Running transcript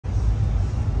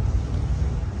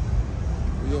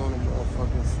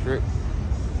Strip.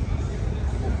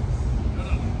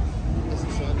 It's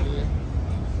a Sunday.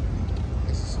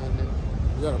 It's a Sunday.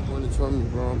 You gotta point it toward me,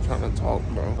 bro. I'm trying to talk,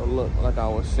 bro. But look, like I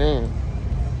was saying,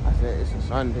 I said it's a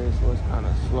Sunday, so it's kind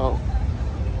of slow.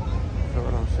 You know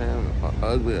what I'm saying?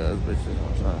 Ugly ass bitches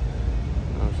outside.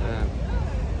 You know what I'm saying?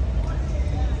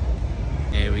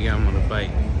 Yeah, we got him on the bike.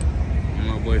 And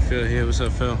my boy Phil here. What's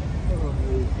up, Phil?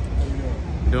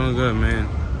 Doing good, man.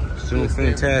 It's doing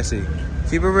fantastic.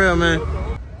 Keep it real, man.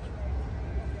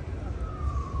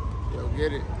 Yo,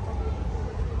 get it.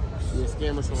 See a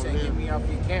scammer showing Say, get me off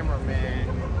your camera,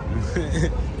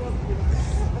 man.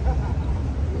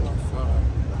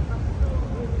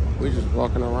 We just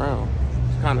walking around.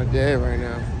 It's kind of dead right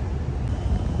now.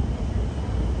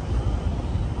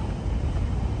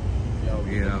 Yo,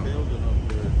 Yeah. building up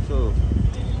there, too.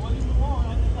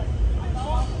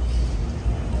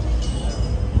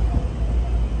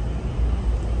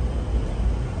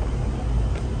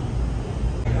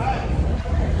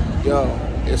 Yo,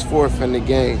 it's fourth in the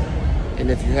game. And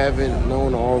if you haven't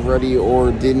known already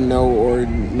or didn't know, or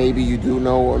maybe you do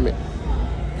know,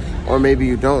 or maybe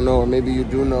you don't know, or maybe you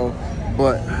do know,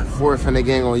 but Fourth in the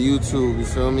Gang on YouTube, you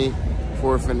feel me?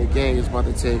 Fourth in the Gang is about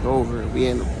to take over. We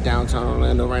in downtown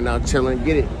Orlando right now chilling.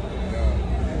 Get it.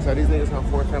 So these niggas on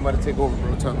Fourth about to take over,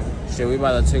 bro. Tell me. Shit, we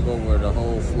about to take over the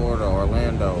whole Florida,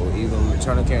 Orlando, even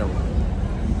turn the camera.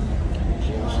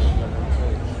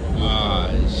 Ah,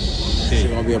 She's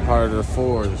shit. gonna be a part of the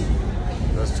fours.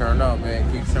 Let's turn up,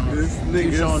 man. Keep showing. This keep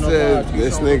nigga showing said, the vibes.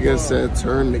 this nigga said,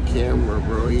 turn the camera,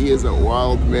 bro. He is a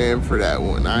wild man for that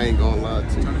one. I ain't gonna lie to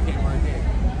Turn you. the camera right here.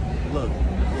 Look,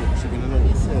 she been in the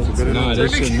She been in Nah, the-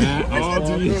 that shit mad It's all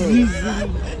awesome. good.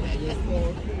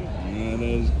 Nah,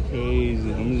 that's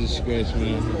crazy. I'm just scratch,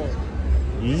 man.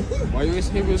 Why you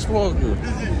escaping the squad group?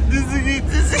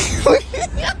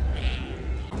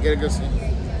 Get a good scene.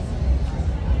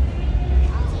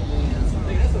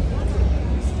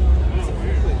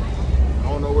 I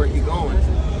don't know where he going.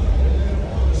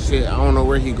 Shit, I don't know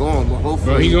where he going, but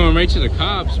hopefully. Bro, he going right to the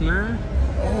cops, man.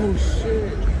 Oh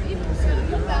shit.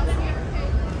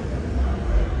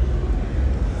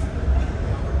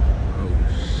 Oh,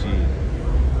 shit.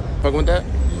 Fuck with that?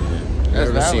 That's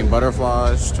Ever seen valid.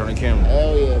 butterflies? Turn the camera.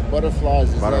 Hell yeah,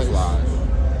 butterflies is Butterflies. nice.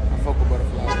 I fuck with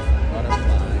butterflies.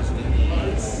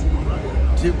 Butterflies.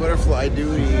 Do butterfly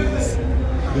duties.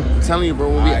 I'm telling you, bro,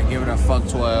 when we. Alright, give it a fuck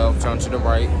 12. Turn to the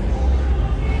right.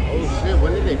 Oh shit,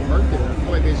 when did they park there? I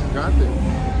feel like they just got there.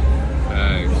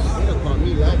 Facts. They done called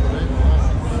me lagging, I ain't gonna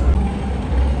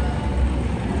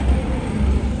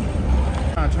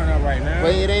lie. Turn out right now.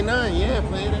 Play it ain't none, yeah,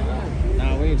 play it ain't none.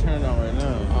 Nah, we ain't turned on right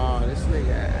now. Oh, this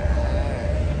nigga.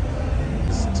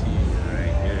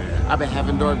 I've been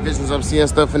having dark visions. I'm seeing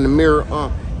stuff in the mirror.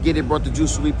 Get it, brought the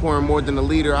juice. We pouring more than a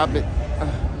liter. I've been. I'm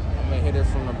gonna hit her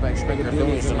from the back, speaking of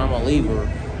doing so I'm gonna leave her.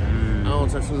 I don't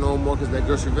touch him no more because that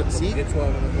girl should. See, Get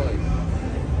 12 on the plate.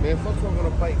 man, fuck 12 on a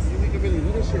bike. See, we can really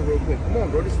do this shit real quick. Come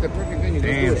on, bro. This is the perfect venue. Let's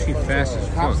Damn, do it. she fast as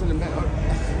Cops fuck. in the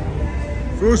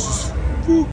back. First.